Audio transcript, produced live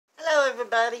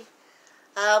everybody.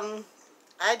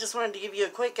 I just wanted to give you a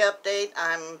quick update.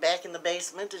 I'm back in the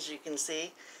basement, as you can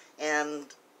see, and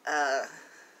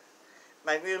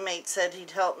my roommate said he'd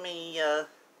help me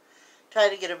try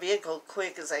to get a vehicle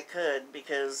quick as I could,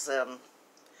 because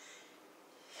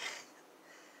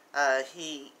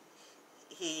he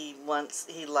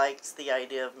likes the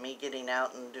idea of me getting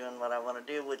out and doing what I want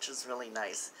to do, which is really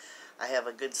nice. I have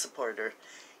a good supporter,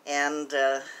 and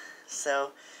so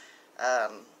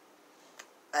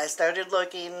I started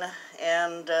looking,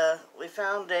 and we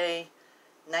found a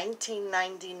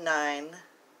 1999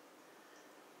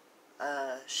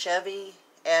 Chevy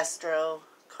Astro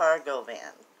cargo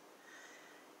van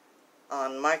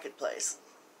on Marketplace,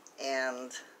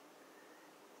 and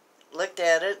looked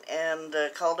at it and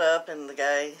called up, and the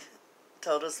guy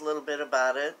told us a little bit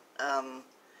about it,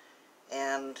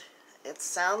 and it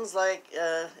sounds like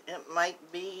it might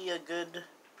be a good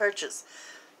purchase.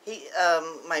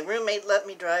 My roommate let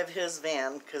me drive his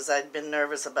van because I'd been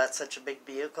nervous about such a big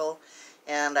vehicle,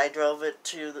 and I drove it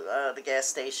to the gas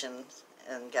station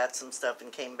and got some stuff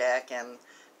and came back and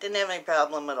didn't have any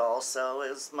problem at all. So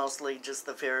it was mostly just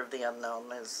the fear of the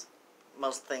unknown, as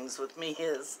most things with me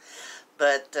is.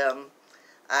 But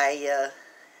I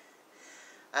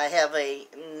have a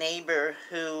neighbor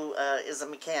who is a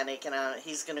mechanic, and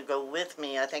he's going to go with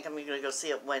me. I think I'm going to go see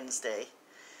it Wednesday.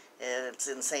 It's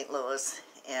in St. Louis,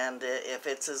 and if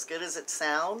it's as good as it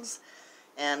sounds,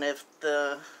 and if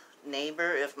my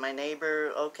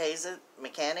neighbor okays it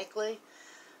mechanically,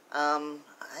 I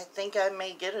think I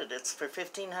may get it. It's for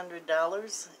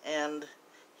 $1,500, and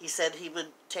he said he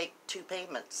would take 2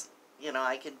 payments. You know,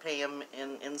 I could pay him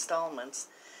in installments,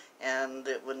 and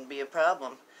it wouldn't be a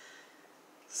problem.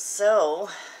 So,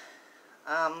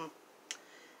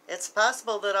 it's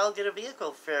possible that I'll get a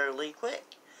vehicle fairly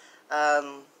quick.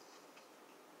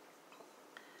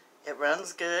 It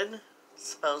runs good,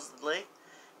 supposedly.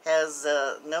 Has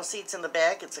no seats in the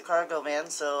back. It's a cargo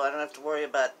van, so I don't have to worry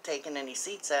about taking any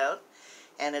seats out.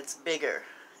 And it's bigger,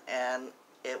 and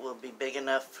it will be big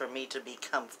enough for me to be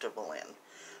comfortable in,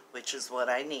 which is what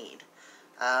I need.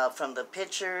 From the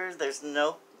picture, there's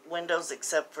no windows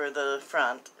except for the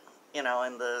front, you know,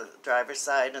 and the driver's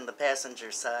side and the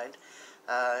passenger side.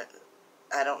 I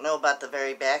don't know about the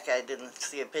very back. I didn't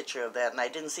see a picture of that, and I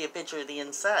didn't see a picture of the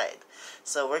inside.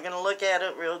 So we're going to look at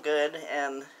it real good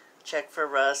and check for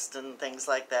rust and things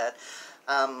like that.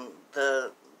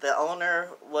 The owner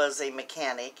was a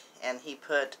mechanic, and he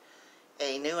put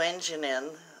a new engine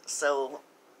in. So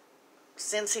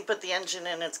since he put the engine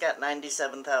in, it's got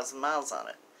 97,000 miles on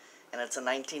it, and it's a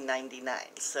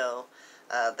 1999. So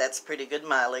that's pretty good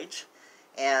mileage,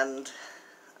 and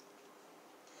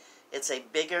it's a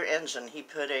bigger engine. He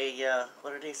put a,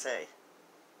 what did he say?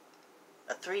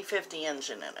 A 350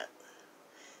 engine in it.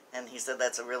 And he said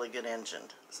that's a really good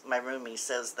engine. My roomie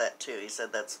says that too. He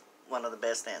said that's one of the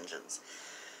best engines.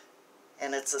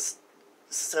 And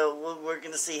so we're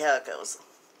going to see how it goes.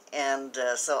 And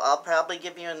so I'll probably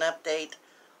give you an update.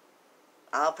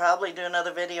 I'll probably do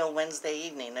another video Wednesday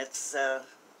evening. It's,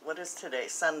 what is today?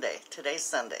 Sunday. Today's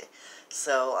Sunday.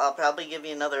 So I'll probably give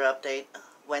you another update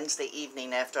Wednesday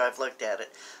evening after I've looked at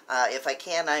it. If I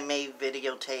can, I may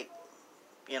videotape,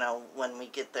 you know, when we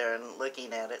get there and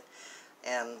looking at it,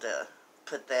 and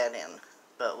put that in.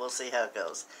 But we'll see how it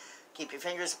goes. Keep your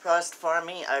fingers crossed for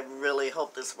me. I really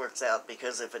hope this works out,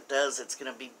 because if it does, it's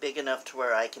going to be big enough to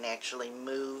where I can actually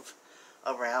move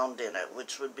around in it,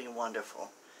 which would be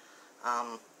wonderful.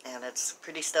 And it's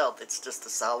pretty stealth. It's just a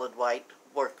solid white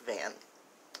work van.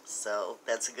 So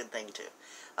that's a good thing too.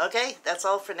 Okay, that's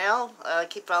all for now.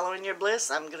 Keep following your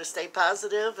bliss. I'm going to stay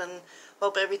positive and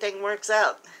hope everything works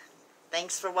out.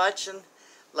 Thanks for watching.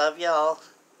 Love y'all.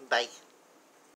 Bye.